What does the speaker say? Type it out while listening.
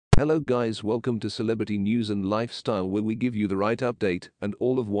Hello guys, welcome to Celebrity News and Lifestyle, where we give you the right update and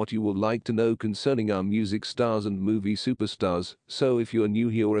all of what you will like to know concerning our music stars and movie superstars. So if you are new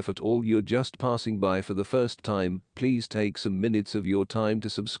here or if at all you're just passing by for the first time, please take some minutes of your time to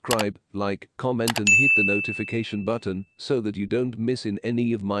subscribe, like, comment and hit the notification button so that you don't miss in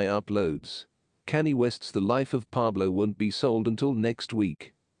any of my uploads. Kanye West's The Life of Pablo won't be sold until next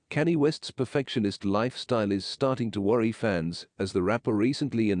week. Kanye West's perfectionist lifestyle is starting to worry fans, as the rapper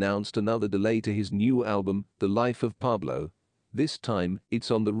recently announced another delay to his new album, The Life of Pablo. This time,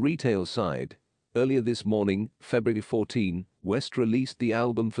 it's on the retail side. Earlier this morning, February 14, West released the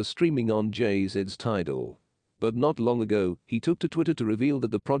album for streaming on Jay-Z's Tidal. But not long ago, he took to Twitter to reveal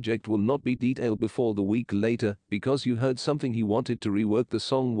that the project will not be detailed before the week later because you heard something. He wanted to rework the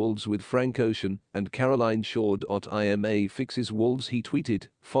song Wolves with Frank Ocean and Caroline Shaw. "IMA fixes Wolves," he tweeted,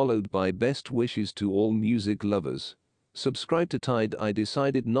 followed by best wishes to all music lovers. Subscribe to Tide. I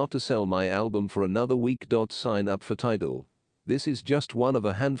decided not to sell my album for another week. Sign up for Tidal. This is just one of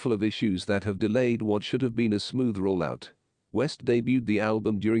a handful of issues that have delayed what should have been a smooth rollout. West debuted the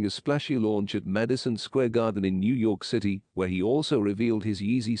album during a splashy launch at Madison Square Garden in New York City, where he also revealed his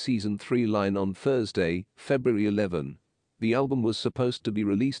Yeezy Season 3 line on Thursday, February 11. The album was supposed to be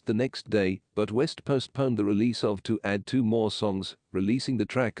released the next day, but West postponed the release to add 2 more songs, releasing the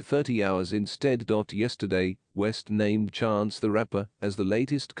track 30 Hours instead. Yesterday, West named Chance the Rapper as the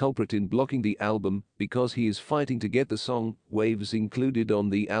latest culprit in blocking the album because he is fighting to get the song Waves included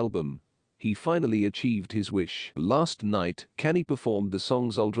on the album. He finally achieved his wish. Last night, Kanye performed the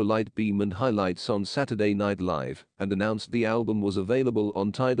songs Ultralight Beam and Highlights on Saturday Night Live and announced the album was available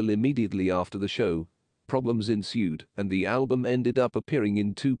on Tidal immediately after the show. Problems ensued, and the album ended up appearing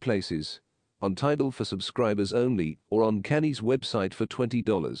in 2 places: on Tidal for subscribers only, or on Kanye's website for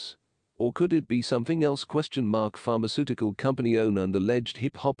 $20. Or could it be something else? Pharmaceutical company owner and alleged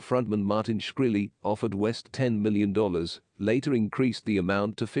hip-hop frontman Martin Shkreli offered West $10 million, later increased the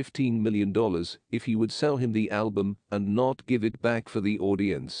amount to $15 million if he would sell him the album and not give it back for the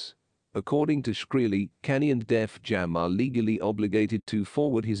audience. According to Shkreli, Kanye and Def Jam are legally obligated to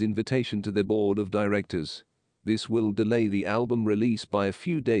forward his invitation to their board of directors. This will delay the album release by a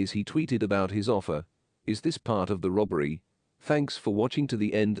few days, he tweeted about his offer. Is this part of the robbery? Thanks for watching to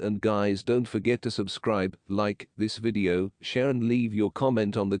the end, and guys, don't forget to subscribe, like this video, share and leave your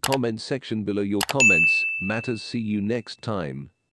comment on the comment section below. Your comments matters. See you next time.